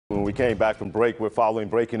When we came back from break, we're following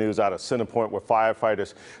breaking news out of Center Point where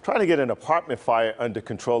firefighters trying to get an apartment fire under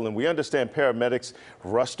control. And we understand paramedics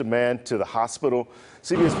rushed a man to the hospital.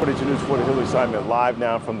 CBS 42 News reporter Hillary Simon live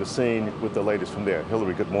now from the scene with the latest from there.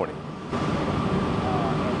 Hillary, good morning.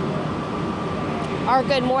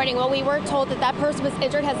 Good morning. Well, we were told that person was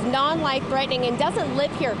injured, has non-life threatening, and doesn't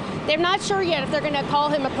live here. They're not sure yet if they're going to call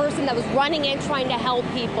him a person that was running in trying to help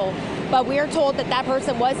people. But we are told that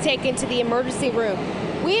person was taken to the emergency room.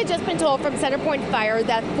 We had just been told from Center Point Fire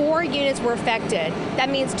that 4 units were affected. That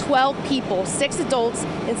means 12 people, 6 adults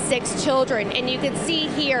and 6 children. And you can see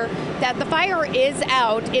here that the fire is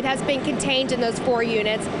out. It has been contained in those 4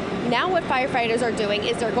 units. Now what firefighters are doing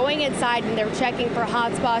is they're going inside and they're checking for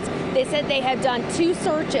hot spots. They said they have done 2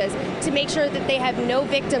 searches to make sure that they have no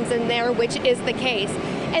victims in there, which is the case.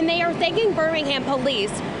 And they are thanking Birmingham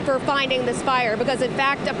police for finding this fire because, in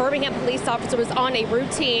fact, a Birmingham police officer was on a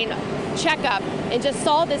routine checkup and just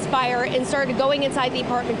saw this fire and started going inside the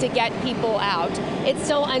apartment to get people out. It's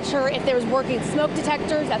still unsure if there was working smoke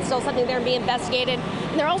detectors. That's still something they're being investigated.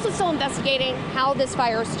 And they're also still investigating how this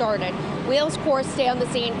fire started. We'll, of course, stay on the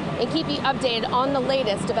scene and keep you updated on the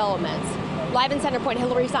latest developments. Live in Center Point,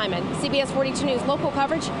 Hillary Simon, CBS 42 News, local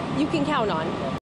coverage you can count on.